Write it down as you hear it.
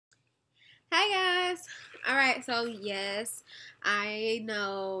Hi guys. All right, so yes, I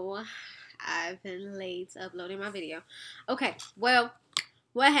know I've been late uploading my video. Okay, well,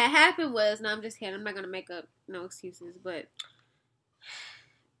 what had happened was, no, I'm just kidding. I'm not gonna make up no excuses, but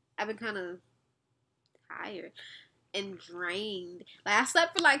I've been kind of tired and drained. Like I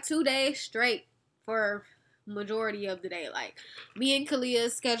slept for like 2 days straight for majority of the day. Like me and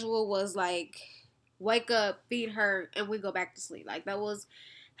Kalia's schedule was like wake up, feed her, and we go back to sleep. Like that was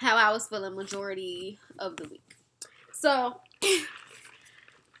how I was feeling majority of the week. So,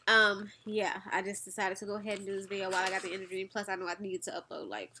 yeah, I just decided to go ahead and do this video while I got the energy. Plus, I know I needed to upload,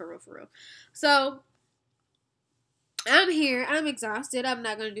 like, for real, for real. So, I'm here. I'm exhausted. I'm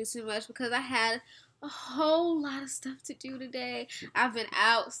not going to do too much because I had a whole lot of stuff to do today. I've been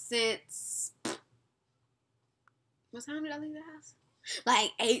out since, what time did I leave the house?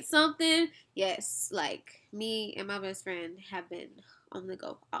 Like 8 something. Yes, like me and my best friend have been on the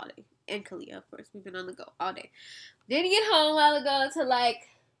go all day. And Kalia, of course, we've been on the go all day. Didn't get home a while ago until like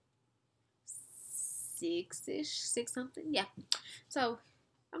 6-ish, 6 something. Yeah. So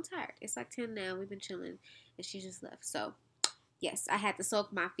I'm tired. It's like 10 now. We've been chilling and she just left. So yes, I had to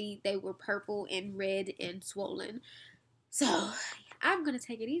soak my feet. They were purple and red and swollen. So I'm gonna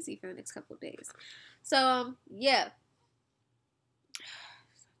take it easy for the next couple of days. So yeah.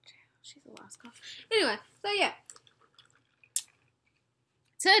 She's a lost cause. Anyway, so yeah.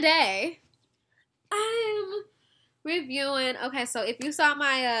 Today I'm reviewing. Okay, so if you saw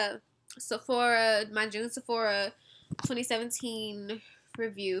my Sephora, my June Sephora 2017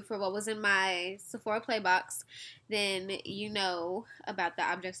 review for what was in my Sephora play box, then you know about the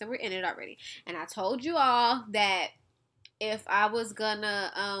objects that were in it already. And I told you all that if I was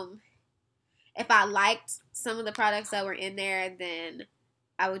gonna if I liked some of the products that were in there, then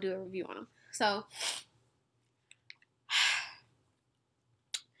I would do a review on them. So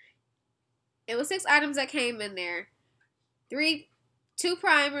it was 6 items that came in there. 2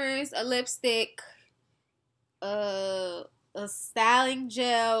 primers, a lipstick, a styling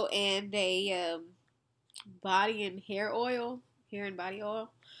gel, and a body and hair oil. Hair and body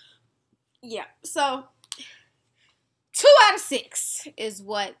oil. Yeah. So 2 out of 6 is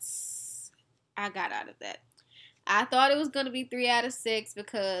what I got out of that. I thought it was going to be 3 out of 6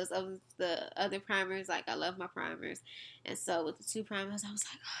 because of the other primers. Like, I love my primers. And so, with the 2 primers, I was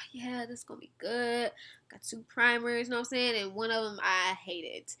like, oh, yeah, this is going to be good. Got 2 primers, you know what I'm saying? And one of them I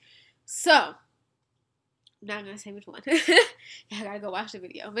hated. So, I'm not going to say which one. I got to go watch the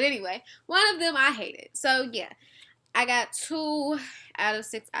video. But anyway, one of them I hated. So, yeah, I got 2 out of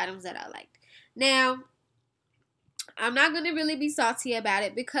 6 items that I liked. Now, I'm not going to really be salty about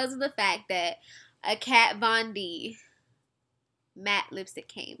it because of the fact that a Kat Von D matte lipstick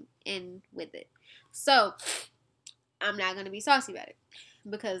came in with it. So, I'm not going to be saucy about it.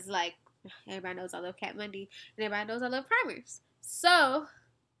 Because, like, everybody knows I love Kat Von D. And everybody knows I love primers. So,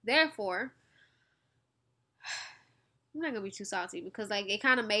 therefore, I'm not going to be too salty. Because, like, it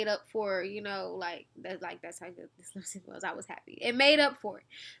kind of made up for, you know, that's how good this lipstick was. I was happy. It made up for it.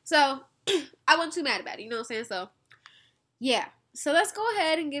 So, I wasn't too mad about it. You know what I'm saying? So, yeah. So let's go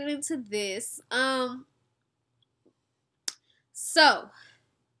ahead and get into this. So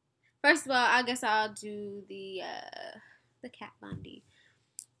first of all, I guess I'll do the Kat Von D.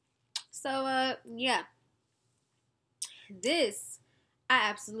 So yeah, this I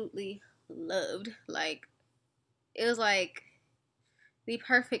absolutely loved. Like, it was like the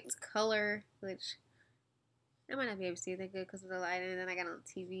perfect color, which I might not be able to see that good because of the lighting. And then I got on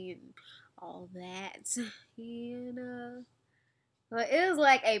TV and all that, you know. But it was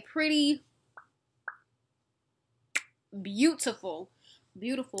like a pretty beautiful,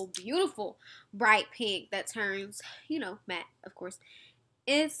 beautiful, beautiful bright pink that turns, you know, matte, of course.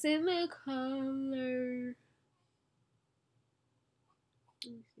 It's in the color.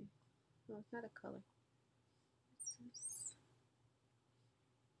 Let me see. No, it's not a color. It's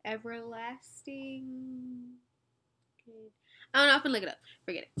everlasting. Okay. I don't know. I'm gonna look it up.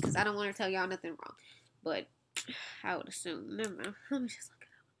 Forget it, because I don't want to tell y'all nothing wrong. But I would assume. Never mind. Let me just look it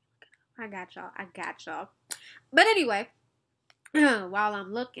up. I got y'all. I got y'all. But anyway, while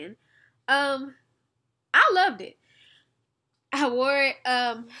I'm looking, I loved it. I wore it.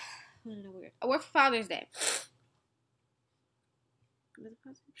 I wore it for Father's Day.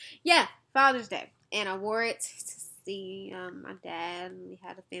 Yeah, Father's Day, and I wore it to see my dad. And we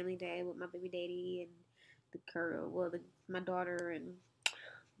had a family day with my baby daddy and the girl, well, my daughter and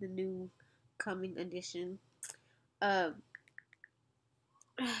the new coming addition. Let's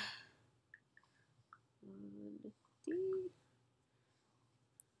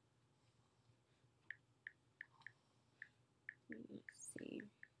see.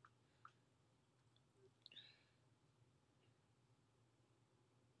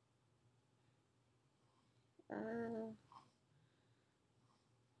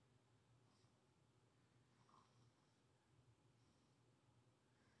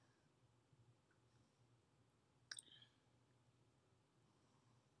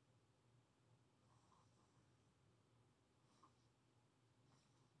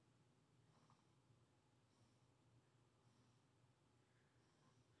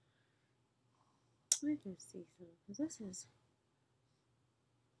 Let me just see some, because this is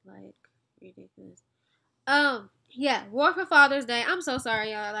like ridiculous. Yeah, War for Father's Day. I'm so sorry,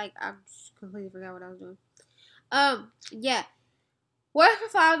 y'all. Like, I completely forgot what I was doing. Yeah, War for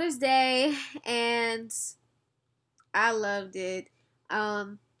Father's Day, and I loved it.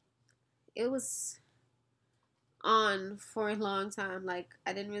 It was on for a long time. Like,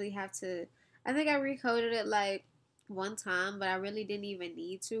 I didn't really have to. I think I recoded it like one time, but I really didn't even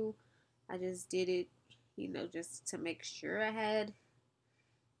need to. I just did it, just to make sure I had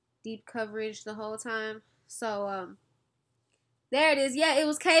deep coverage the whole time. So, there it is. Yeah, it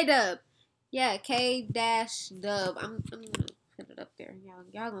was K-Dub. Yeah, K-Dub. I'm gonna put it up there.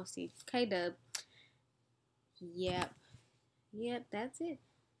 Y'all gonna see. K-Dub. Yep. Yep, that's it.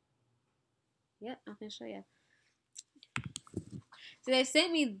 Yep, I'm gonna show you. So they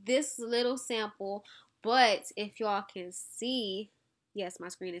sent me this little sample, but if y'all can see, yes, my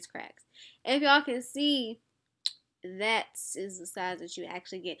screen is cracked. If y'all can see, that is the size that you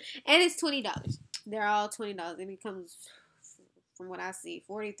actually get. And it's $20. They're all $20. And it comes, from what I see,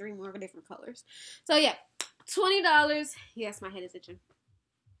 43 more different colors. So yeah, $20. Yes, my head is itching.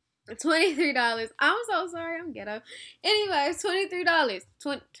 $23. I'm so sorry, I'm ghetto. Anyways, $23. Where'd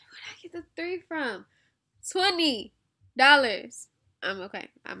I get the 3 from? $20. I'm okay.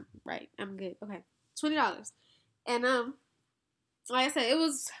 I'm right. I'm good. Okay. $20. And like I said, it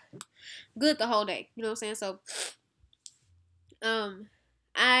was good the whole day. You know what I'm saying? So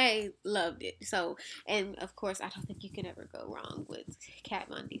I loved it. So, and of course, I don't think you can ever go wrong with Kat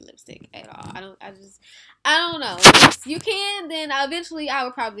Von D lipstick at all. I don't know. If you can, then eventually I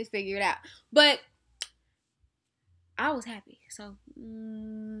would probably figure it out. But I was happy. So,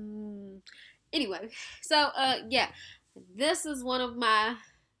 anyway. So, yeah. This is one of my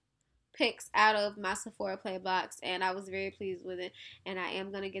picks out of my Sephora Play box, and I was very pleased with it. And I am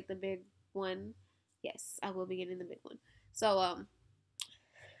going to get the big one. Yes, I will be getting the big one. So,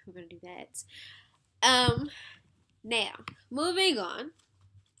 we're going to do that. Now, moving on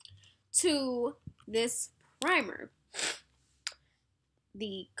to this primer.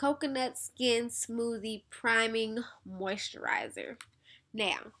 The Coconut Skin Smoothie Priming Moisturizer.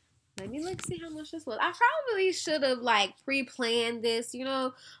 Now, let me see how much this was. I probably should have, pre-planned this,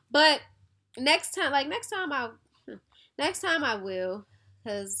 but next time I will,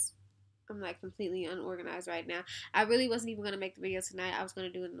 because I'm, completely unorganized right now. I really wasn't even going to make the video tonight. I was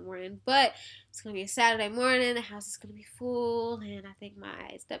going to do it in the morning, but it's going to be a Saturday morning. The house is going to be full, and I think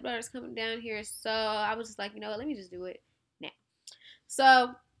my stepdaughter's coming down here, so I was just like, you know what, let me just do it now.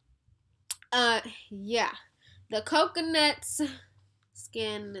 So, yeah, the Coconut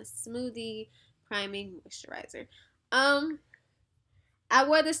Skin Smoothie Priming Moisturizer. I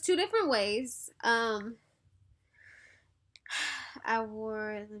wore this 2 different ways. I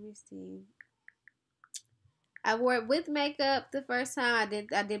wore it with makeup the first time. I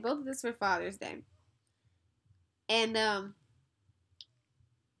did both of this for Father's Day. And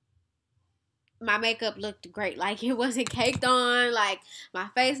my makeup looked great. It wasn't caked on. My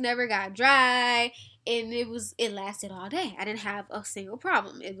face never got dry. And it lasted all day. I didn't have a single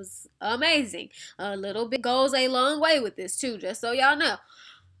problem. It was amazing. A little bit goes a long way with this too, just so y'all know.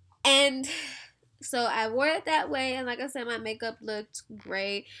 And so I wore it that way, and like I said, my makeup looked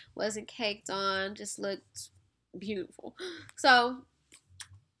great. Wasn't caked on, just looked beautiful. So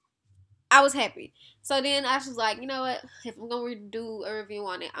I was happy. So then I was like, you know what? If I'm going to do a review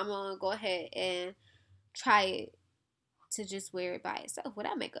on it, I'm going to go ahead and try it to just wear it by itself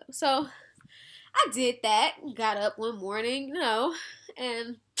without makeup. So I did that. Got up one morning,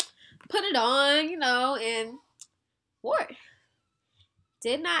 and put it on, and wore it.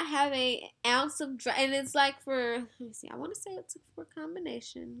 Did not have an ounce of dry, and it's for, let me see, I want to say it's for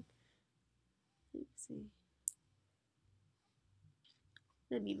combination. Let me see.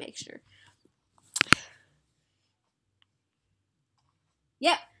 Let me make sure.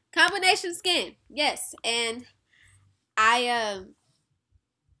 Yep, combination skin. Yes, and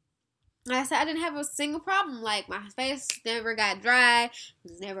like I said, I didn't have a single problem. My face never got dry. It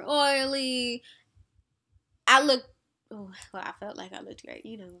was never oily. I felt like I looked great,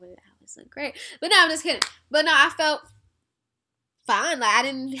 but I was look great. But no, I'm just kidding. But no, I felt fine. I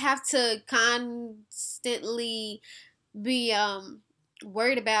didn't have to constantly be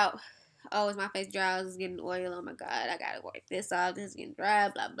worried about, oh, is my face dry? It's getting oil. Oh my god, I gotta wipe this off. This is getting dry.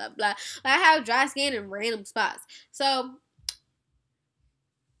 Blah blah blah. I have dry skin in random spots, so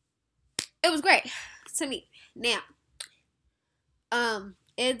it was great to me. Now,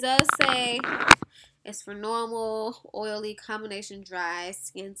 it does say it's for normal, oily, combination dry,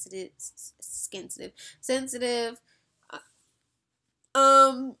 sensitive.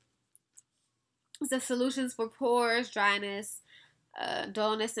 The solutions for pores, dryness,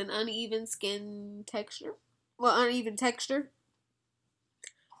 dullness, and uneven skin texture. Well, uneven texture.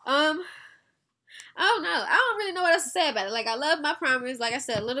 I don't know. I don't really know what else to say about it. Like, I love my primers. Like I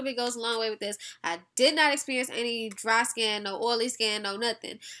said, a little bit goes a long way with this. I did not experience any dry skin, no oily skin, no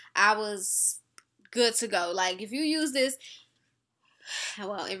nothing. I was good to go. Like, if you use this,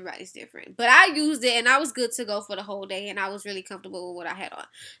 well, everybody's different. But I used it, and I was good to go for the whole day, and I was really comfortable with what I had on.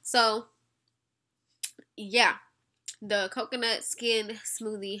 So, yeah. The coconut skin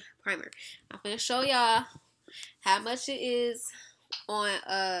smoothie primer. I'm going to show y'all how much it is on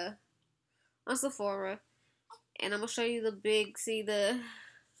Sephora, and I'm gonna show you the big. See the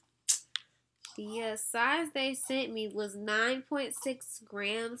size they sent me was 9.6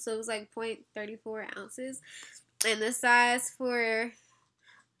 grams, so it was like 0.34 ounces, and the size for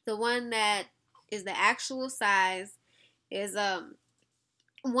the one that is the actual size is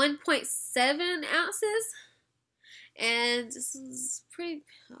 1.7 ounces, and this is pretty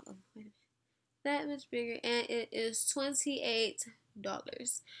that much bigger, and it is $28.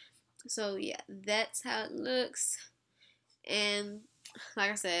 So yeah, that's how it looks. And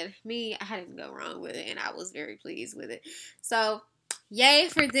like I said, I didn't go wrong with it, and I was very pleased with it. So yay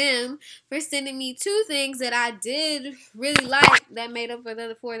for them for sending me 2 things that I did really like that made up for the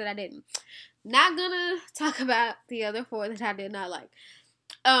other 4 that I didn't. Not gonna talk about the other 4 that I did not like.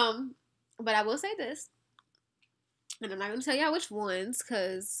 But I will say this, and I'm not gonna tell y'all which ones,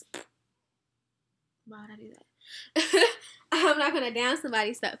 cause why would I do that? I'm not gonna down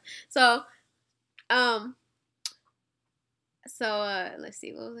somebody's stuff. So, let's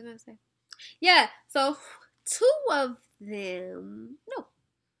see, what was I gonna say? Yeah, so 2 of them, no,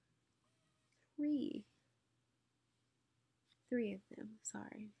 3 of them,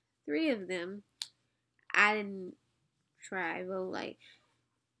 sorry. 3 of them, I didn't try, well, like,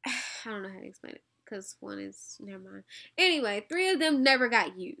 I don't know how to explain it, because one is, never mind. Anyway, 3 of them never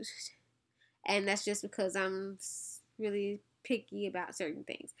got used, and that's just because I'm really picky about certain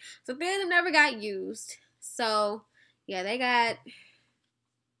things. So 3 of them never got used. So yeah, they got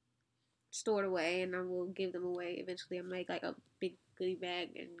stored away, and I will give them away eventually. I'm make like a big goodie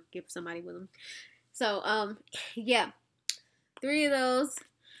bag and give somebody with them. So yeah, 3 of those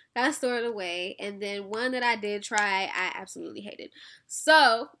got stored away, and then one that I did try, I absolutely hated.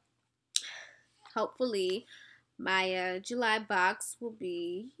 So hopefully my July box will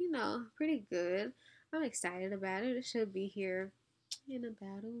be, pretty good. I'm excited about it. It should be here in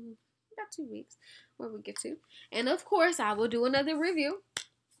about 2 weeks, where we get to. And of course, I will do another review.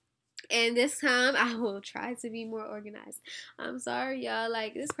 And this time, I will try to be more organized. I'm sorry, y'all.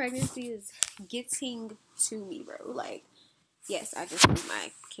 Like, this pregnancy is getting to me, bro. Like, yes, I just moved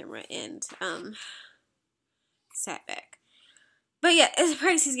my camera and sat back. But yeah, this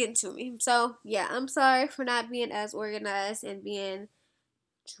pregnancy is getting to me. So yeah, I'm sorry for not being as organized and being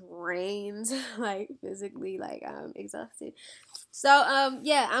drained, like physically, like I'm exhausted. So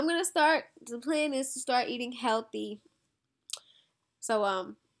yeah, I'm gonna start. The plan is to start eating healthy.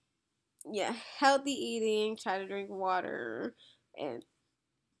 So yeah, healthy eating. Try to drink water and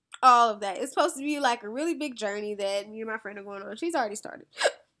all of that. It's supposed to be like a really big journey that me and my friend are going on. She's already started.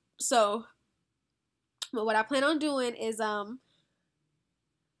 So, but what I plan on doing is sorry.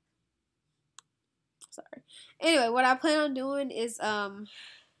 Anyway, what I plan on doing is I'm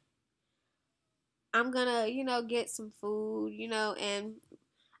gonna, get some food, and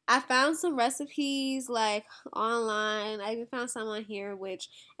I found some recipes like online. I even found some on here, which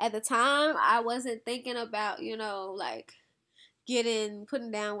at the time I wasn't thinking about, like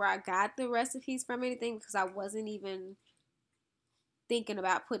putting down where I got the recipes from anything, because I wasn't even thinking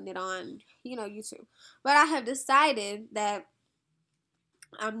about putting it on, YouTube. But I have decided that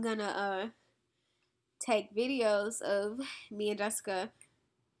I'm gonna take videos of me and Jessica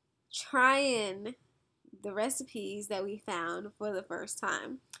trying the recipes that we found for the first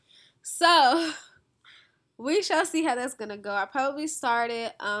time. So we shall see how that's gonna go. I probably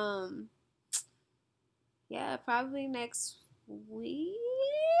started probably next week.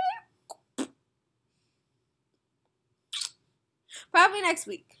 Probably next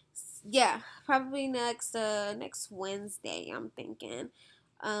week. Yeah, probably next Wednesday, I'm thinking.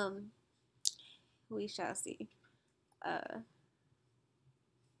 We shall see.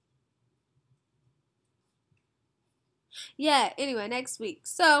 Yeah, anyway, next week.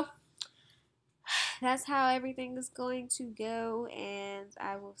 So that's how everything is going to go, and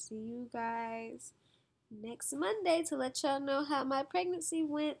I will see you guys next Monday to let y'all know how my pregnancy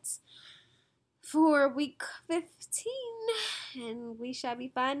went for week 15, and we shall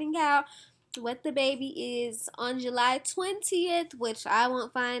be finding out what the baby is on July 20th, which I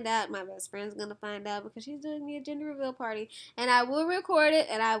won't find out. My best friend's gonna find out because she's doing me a gender reveal party, and I will record it,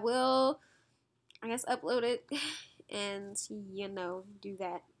 and I will, I guess, upload it, and do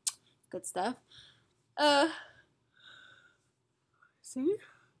that good stuff. See,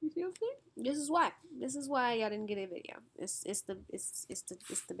 you see what I'm saying? This is why. This is why y'all didn't get a video. It's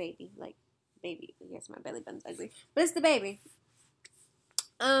the baby. Like, baby. Yes, my belly button's ugly, but it's the baby.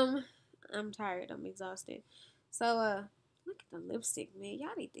 I'm tired. I'm exhausted. So look at the lipstick, man. Y'all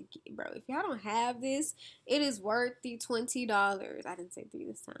need to get, bro. If y'all don't have this, it is worth the $20. I didn't say 3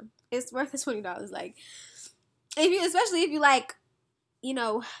 this time. It's worth the $20. Like, especially if you like,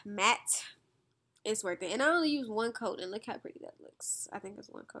 matte. It's worth it. And I only use one coat, and look how pretty that looks. I think it's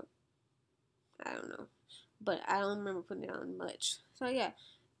one coat. I don't know. But I don't remember putting it on much. So, yeah.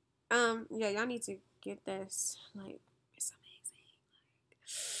 Yeah, y'all need to get this. Like, it's amazing.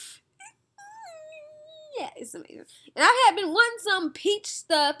 Yeah, it's amazing. And I had been wanting some peach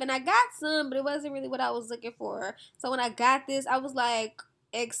stuff, and I got some, but it wasn't really what I was looking for. So, when I got this, I was, like,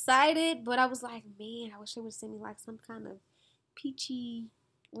 excited, but I was like, man, I wish they would send me, like, some kind of peachy,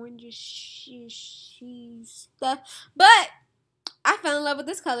 orange stuff. But I fell in love with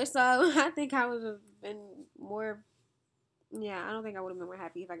this color, so I think I would have been more. Yeah, I don't think I would have been more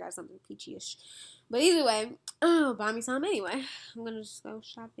happy if I got something peachy-ish. But either way, buy me some anyway. I'm gonna just go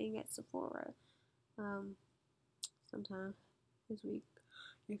shopping at Sephora sometime this week,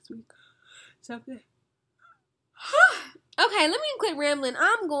 next week, something. Okay, let me quit rambling.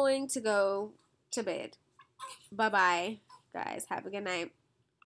 I'm going to go to bed. Bye-bye, guys. Have a good night.